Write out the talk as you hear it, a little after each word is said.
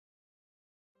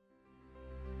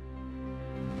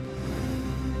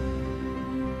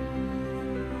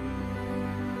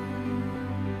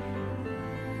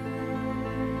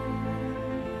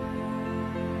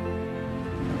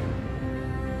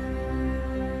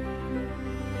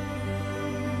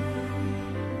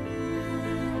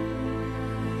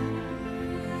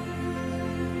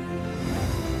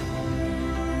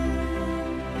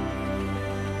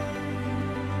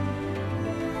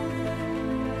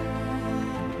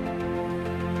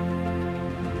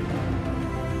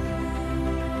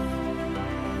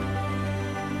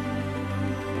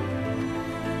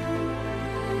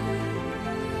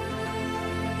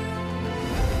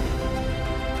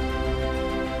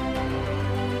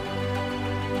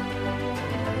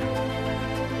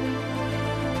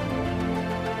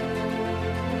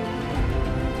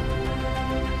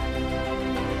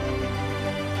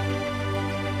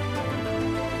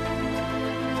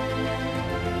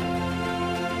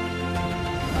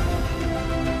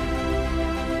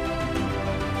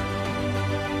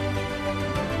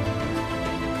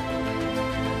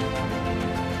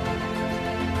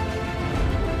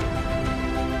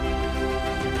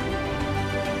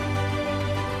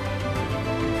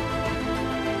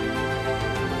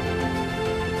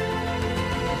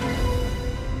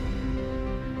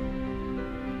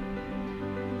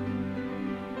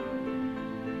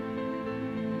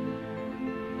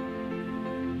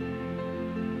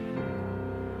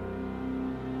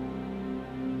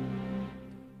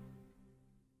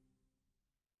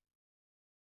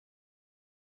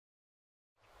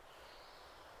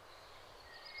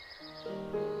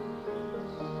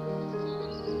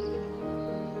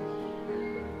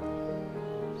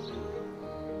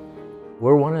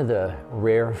We're one of the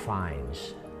rare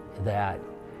finds that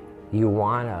you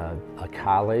want a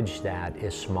college that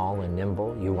is small and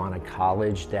nimble. You want a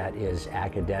college that is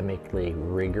academically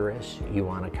rigorous. You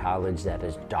want a college that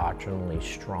is doctrinally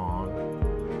strong.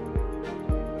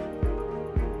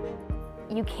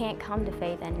 You can't come to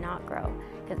Faith and not grow,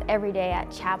 because every day at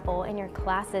chapel, in your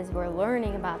classes, we're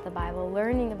learning about the Bible,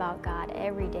 learning about God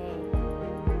every day.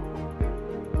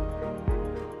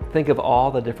 Think of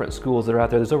all the different schools that are out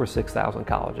there. There's over 6,000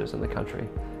 colleges in the country.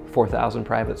 4,000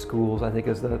 private schools, I think,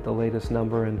 is the latest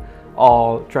number, and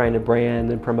all trying to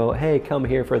brand and promote, hey, come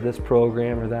here for this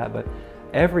program or that. But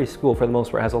every school, for the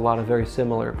most part, has a lot of very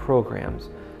similar programs.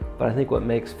 But I think what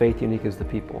makes Faith unique is the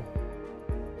people.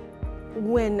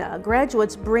 When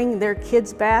graduates bring their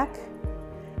kids back,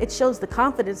 it shows the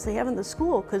confidence they have in the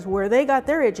school, because where they got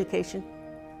their education,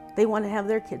 they want to have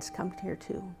their kids come here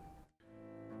too.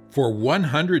 For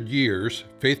 100 years,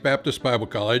 Faith Baptist Bible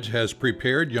College has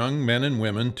prepared young men and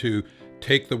women to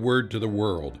take the word to the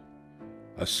world.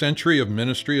 A century of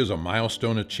ministry is a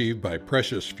milestone achieved by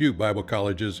precious few Bible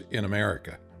colleges in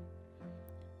America.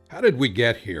 How did we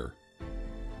get here?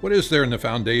 What is there in the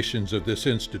foundations of this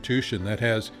institution that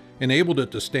has enabled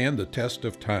it to stand the test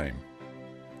of time?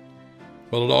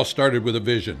 Well, it all started with a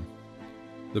vision.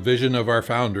 The vision of our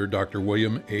founder, Dr.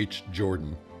 William H.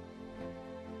 Jordan.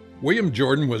 William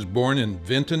Jordan was born in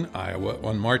Vinton, Iowa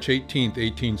on March 18,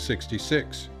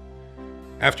 1866.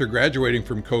 After graduating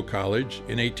from Coe College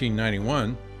in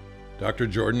 1891, Dr.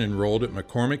 Jordan enrolled at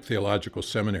McCormick Theological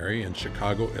Seminary in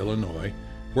Chicago, Illinois,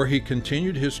 where he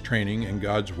continued his training in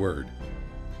God's Word.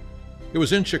 It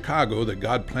was in Chicago that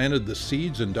God planted the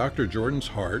seeds in Dr. Jordan's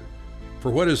heart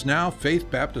for what is now Faith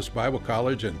Baptist Bible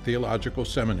College and Theological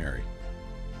Seminary.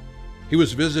 He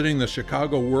was visiting the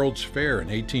Chicago World's Fair in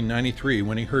 1893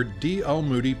 when he heard D.L.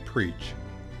 Moody preach.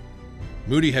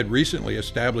 Moody had recently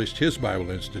established his Bible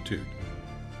Institute.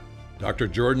 Dr.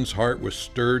 Jordan's heart was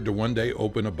stirred to one day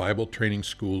open a Bible training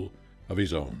school of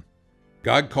his own.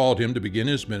 God called him to begin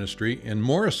his ministry in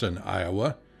Morrison,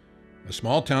 Iowa, a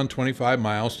small town 25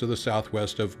 miles to the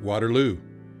southwest of Waterloo.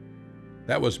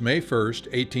 That was May 1st,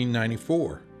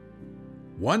 1894.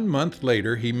 1 month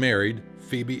later, he married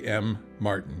Phoebe M.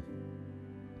 Martin.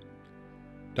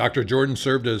 Dr. Jordan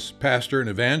served as pastor and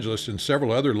evangelist in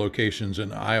several other locations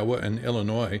in Iowa and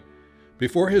Illinois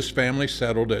before his family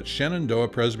settled at Shenandoah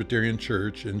Presbyterian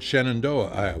Church in Shenandoah,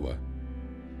 Iowa.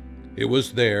 It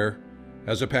was there,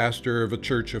 as a pastor of a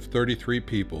church of 33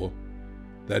 people,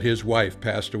 that his wife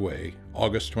passed away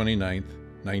August 29,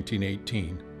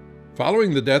 1918.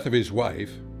 Following the death of his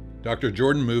wife, Dr.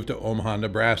 Jordan moved to Omaha,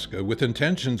 Nebraska with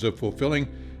intentions of fulfilling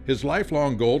his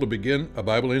lifelong goal to begin a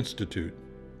Bible Institute.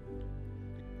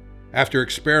 After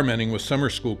experimenting with summer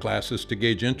school classes to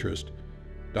gauge interest,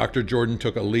 Dr. Jordan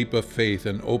took a leap of faith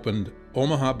and opened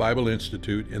Omaha Bible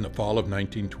Institute in the fall of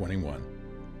 1921.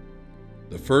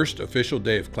 The first official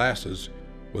day of classes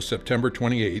was September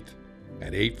 28th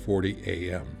at 8:40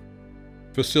 a.m.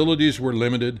 Facilities were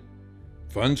limited,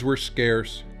 funds were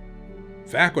scarce,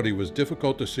 faculty was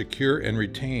difficult to secure and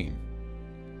retain.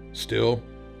 Still,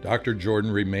 Dr.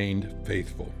 Jordan remained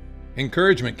faithful.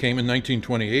 Encouragement came in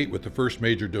 1928 with the first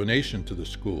major donation to the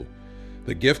school.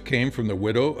 The gift came from the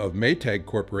widow of Maytag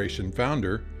Corporation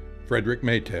founder, Frederick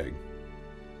Maytag.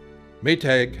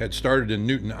 Maytag had started in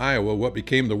Newton, Iowa, what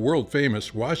became the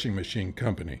world-famous washing machine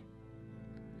company.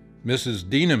 Mrs.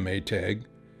 Dina Maytag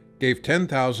gave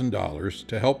 $10,000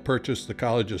 to help purchase the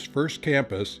college's first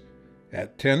campus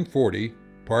at 1040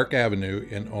 Park Avenue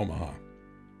in Omaha.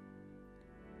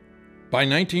 By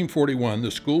 1941,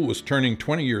 the school was turning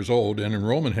 20 years old and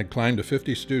enrollment had climbed to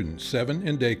 50 students, 7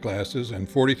 in day classes and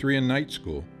 43 in night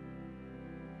school.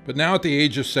 But now at the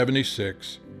age of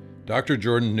 76, Dr.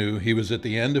 Jordan knew he was at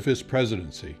the end of his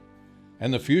presidency,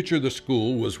 and the future of the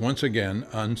school was once again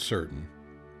uncertain.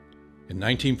 In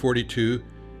 1942,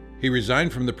 he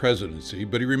resigned from the presidency,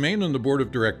 but he remained on the board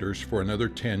of directors for another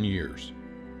 10 years.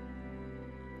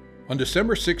 On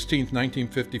December 16,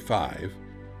 1955,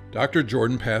 Dr.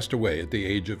 Jordan passed away at the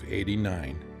age of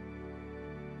 89.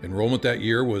 Enrollment that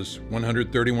year was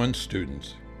 131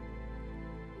 students.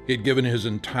 He had given his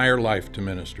entire life to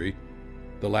ministry,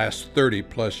 the last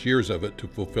 30-plus years of it to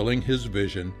fulfilling his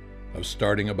vision of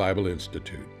starting a Bible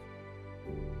Institute.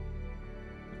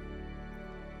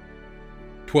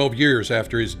 12 years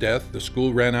after his death, the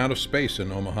school ran out of space in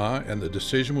Omaha, and the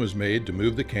decision was made to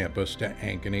move the campus to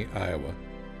Ankeny, Iowa.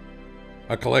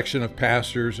 A collection of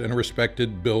pastors and a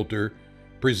respected builder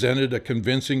presented a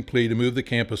convincing plea to move the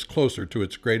campus closer to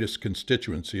its greatest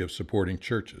constituency of supporting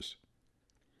churches.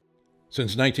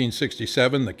 Since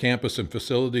 1967, the campus and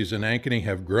facilities in Ankeny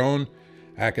have grown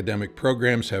Academic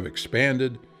programs have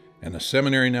expanded, and the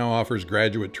seminary now offers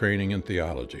graduate training in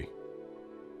theology.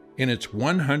 In its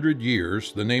 100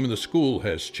 years, the name of the school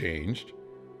has changed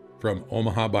from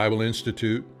Omaha Bible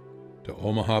Institute to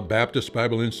Omaha Baptist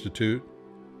Bible Institute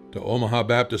to Omaha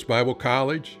Baptist Bible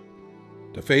College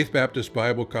to Faith Baptist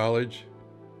Bible College,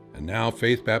 and now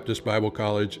Faith Baptist Bible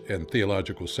College and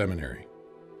Theological Seminary.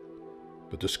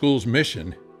 But the school's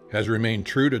mission has remained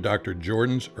true to Dr.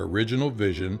 Jordan's original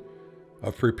vision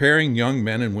of preparing young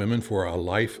men and women for a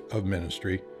life of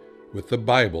ministry with the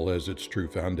Bible as its true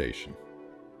foundation.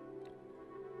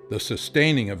 The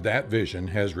sustaining of that vision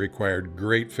has required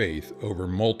great faith over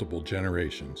multiple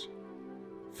generations.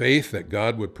 Faith that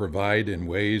God would provide in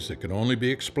ways that could only be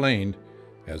explained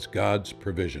as God's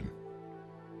provision.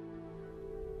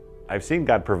 I've seen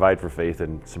God provide for Faith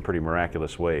in some pretty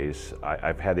miraculous ways.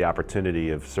 I've had the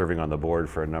opportunity of serving on the board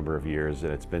for a number of years,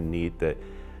 and it's been neat that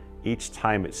each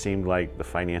time it seemed like the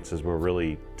finances were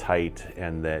really tight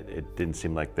and that it didn't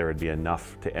seem like there would be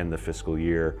enough to end the fiscal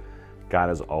year, God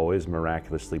has always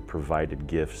miraculously provided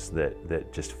gifts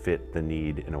that just fit the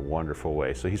need in a wonderful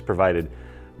way. So He's provided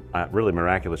really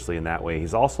miraculously in that way.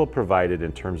 He's also provided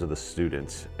in terms of the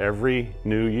students. Every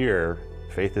new year,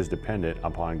 Faith is dependent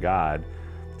upon God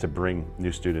to bring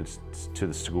new students to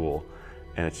the school.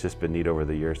 And it's just been neat over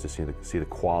the years to see the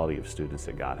quality of students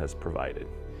that God has provided.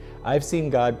 I've seen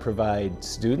God provide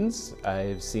students.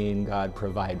 I've seen God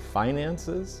provide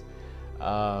finances.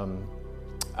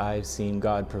 I've seen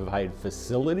God provide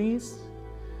facilities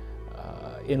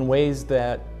in ways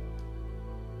that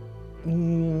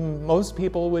most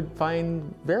people would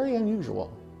find very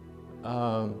unusual.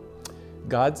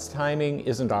 God's timing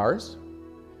isn't ours,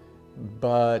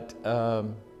 but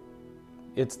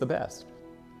it's the best.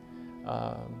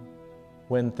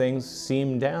 When things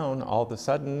seem down, all of a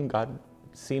sudden God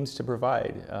seems to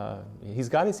provide. He's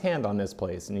got His hand on this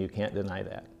place, and you can't deny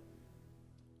that.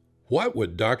 What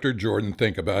would Dr. Jordan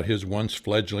think about his once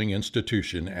fledgling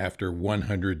institution after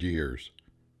 100 years?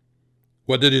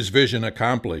 What did his vision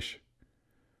accomplish?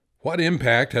 What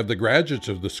impact have the graduates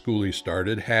of the school he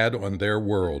started had on their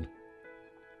world?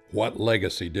 What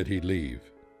legacy did he leave?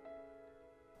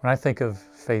 When I think of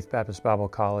Faith Baptist Bible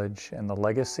College and the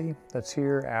legacy that's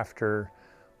here after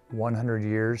 100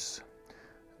 years,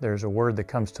 there's a word that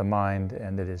comes to mind,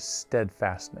 and it is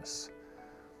steadfastness.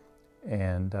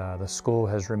 And the school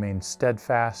has remained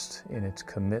steadfast in its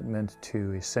commitment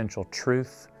to essential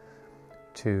truth,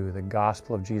 to the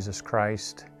gospel of Jesus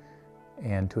Christ,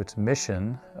 and to its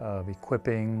mission of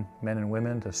equipping men and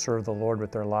women to serve the Lord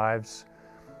with their lives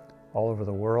all over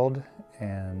the world.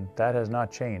 And that has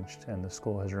not changed, and the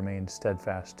school has remained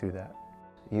steadfast to that.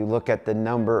 You look at the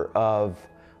number of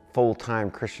full-time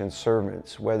Christian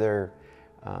servants, whether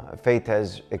Faith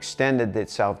has extended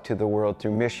itself to the world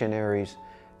through missionaries,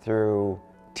 through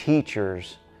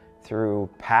teachers, through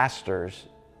pastors,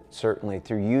 certainly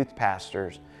through youth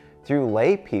pastors, through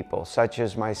lay people such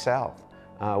as myself,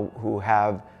 who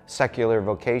have secular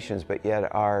vocations but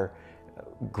yet are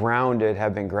grounded,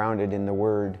 have been grounded in the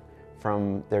Word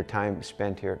from their time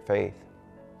spent here at Faith.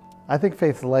 I think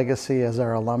Faith's legacy is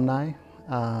our alumni.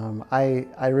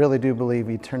 I really do believe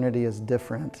eternity is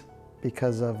different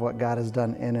because of what God has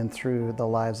done in and through the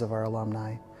lives of our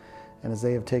alumni. And as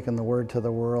they have taken the Word to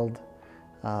the world,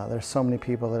 there's so many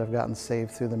people that have gotten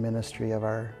saved through the ministry of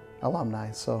our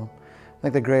alumni. So I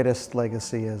think the greatest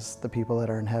legacy is the people that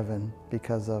are in heaven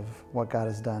because of what God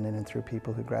has done in and through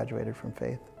people who graduated from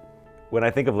Faith. When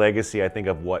I think of legacy, I think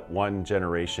of what one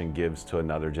generation gives to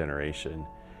another generation.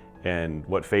 And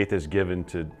what Faith has given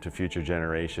to future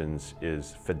generations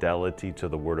is fidelity to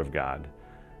the Word of God.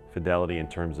 Fidelity in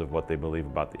terms of what they believe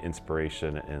about the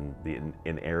inspiration and the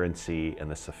inerrancy and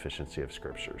the sufficiency of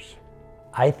Scriptures.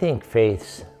 I think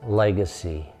Faith's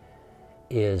legacy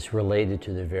is related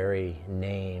to the very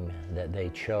name that they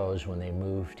chose when they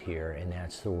moved here, and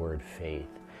that's the word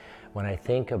faith. When I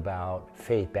think about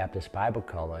Faith Baptist Bible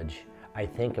College, I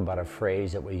think about a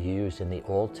phrase that was used in the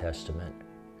Old Testament,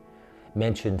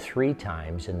 mentioned 3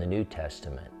 times in the New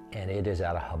Testament, and it is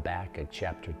out of Habakkuk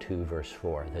chapter 2, verse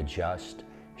 4, the just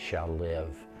shall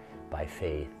live by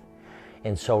faith.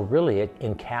 And so really it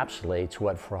encapsulates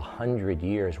what for 100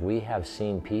 years we have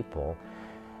seen people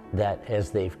that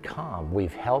as they've come,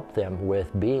 we've helped them with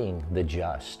being the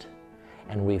just,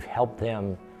 and we've helped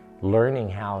them learning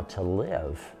how to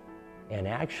live. And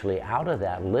actually out of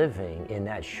that living, in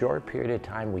that short period of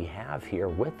time we have here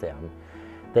with them,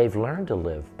 they've learned to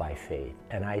live by faith.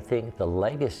 And I think the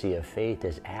legacy of faith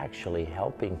is actually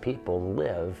helping people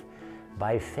live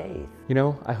by faith. You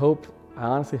know, I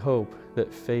honestly hope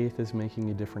that faith is making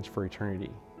a difference for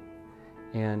eternity.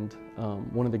 And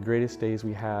one of the greatest days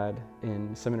we had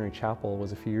in Seminary Chapel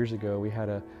was a few years ago. We had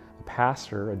a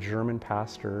pastor, a German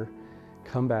pastor,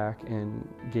 come back and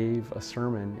gave a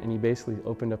sermon, and he basically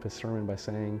opened up his sermon by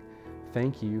saying,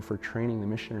 "Thank you for training the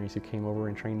missionaries who came over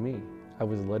and trained me. I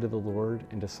was led to the Lord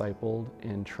and discipled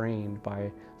and trained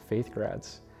by faith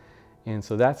grads." And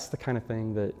so that's the kind of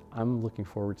thing that I'm looking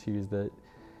forward to, is that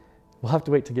we'll have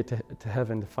to wait to get to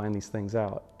heaven to find these things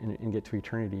out and get to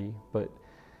eternity. But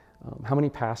how many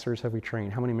pastors have we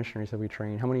trained? How many missionaries have we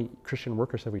trained? How many Christian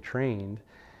workers have we trained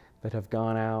that have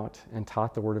gone out and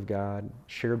taught the Word of God,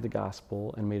 shared the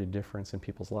gospel, and made a difference in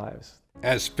people's lives?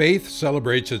 As Faith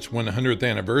celebrates its 100th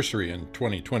anniversary in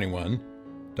 2021,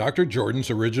 Dr.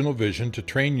 Jordan's original vision to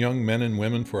train young men and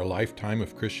women for a lifetime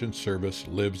of Christian service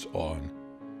lives on.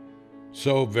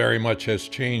 So very much has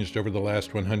changed over the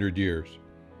last 100 years.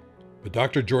 But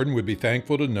Dr. Jordan would be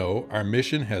thankful to know our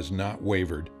mission has not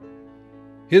wavered.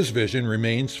 His vision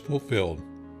remains fulfilled.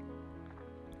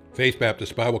 Faith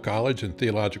Baptist Bible College and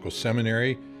Theological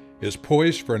Seminary is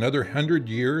poised for another 100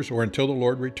 years or until the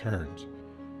Lord returns.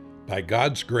 By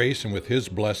God's grace and with His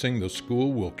blessing, the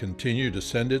school will continue to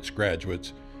send its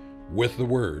graduates with the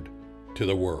Word to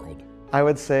the world. I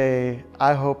would say,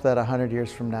 I hope that 100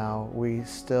 years from now,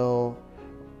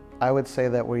 I would say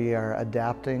that we are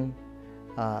adapting,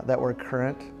 that we're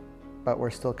current, but we're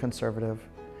still conservative,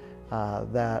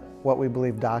 that what we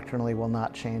believe doctrinally will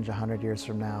not change 100 years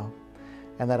from now,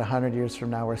 and that 100 years from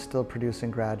now we're still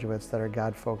producing graduates that are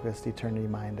God-focused,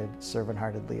 eternity-minded,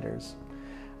 servant-hearted leaders.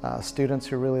 Students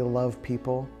who really love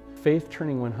people. Faith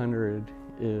turning 100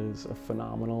 is a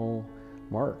phenomenal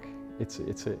mark.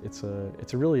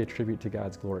 It's really a tribute to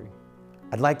God's glory.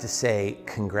 I'd like to say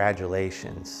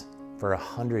congratulations for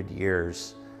 100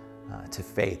 years to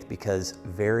Faith, because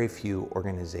very few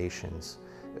organizations,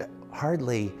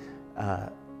 hardly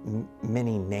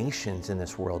many nations in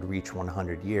this world reach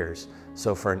 100 years.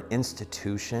 So for an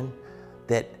institution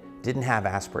that didn't have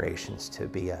aspirations to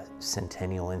be a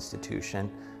centennial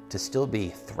institution, to still be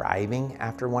thriving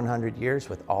after 100 years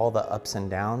with all the ups and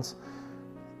downs,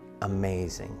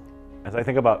 amazing. As I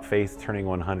think about Faith turning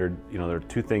 100, there are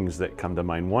two things that come to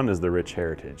mind. One is the rich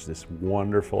heritage, this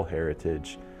wonderful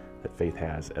heritage that Faith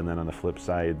has. And then on the flip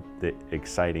side, the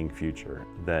exciting future,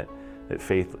 that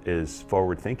Faith is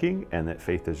forward-thinking, and that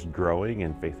Faith is growing,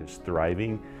 and Faith is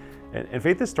thriving. And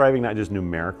Faith is thriving not just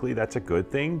numerically, that's a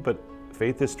good thing, but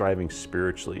Faith is thriving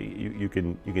spiritually. You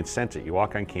can sense it. You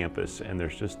walk on campus, and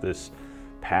there's just this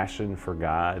passion for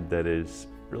God that is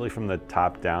really from the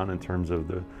top down, in terms of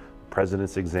the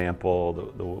president's example,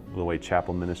 the way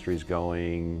chapel ministry is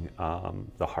going,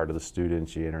 the heart of the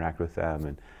students, you interact with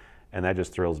them, and that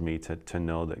just thrills me to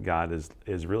know that God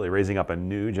is really raising up a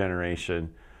new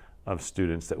generation of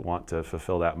students that want to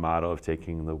fulfill that motto of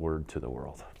taking the Word to the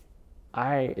world.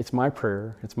 It's my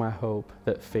prayer, it's my hope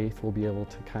that Faith will be able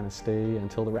to kind of stay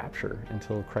until the rapture,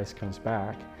 until Christ comes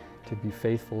back, to be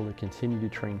faithful, to continue to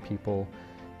train people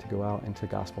to go out into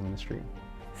gospel ministry.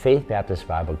 Faith Baptist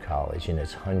Bible College in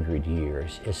its 100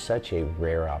 years is such a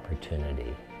rare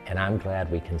opportunity, and I'm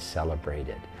glad we can celebrate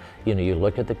it. You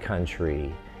look at the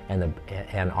country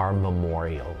and our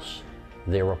memorials.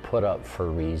 They were put up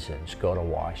for reasons. Go to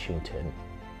Washington.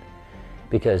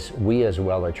 Because we as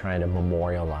well are trying to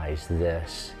memorialize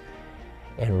this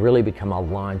and really become a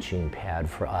launching pad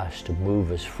for us to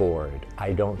move us forward.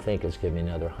 I don't think it's going to be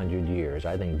another 100 years.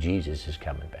 I think Jesus is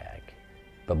coming back.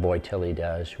 But boy, till He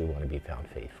does, we want to be found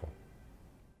faithful.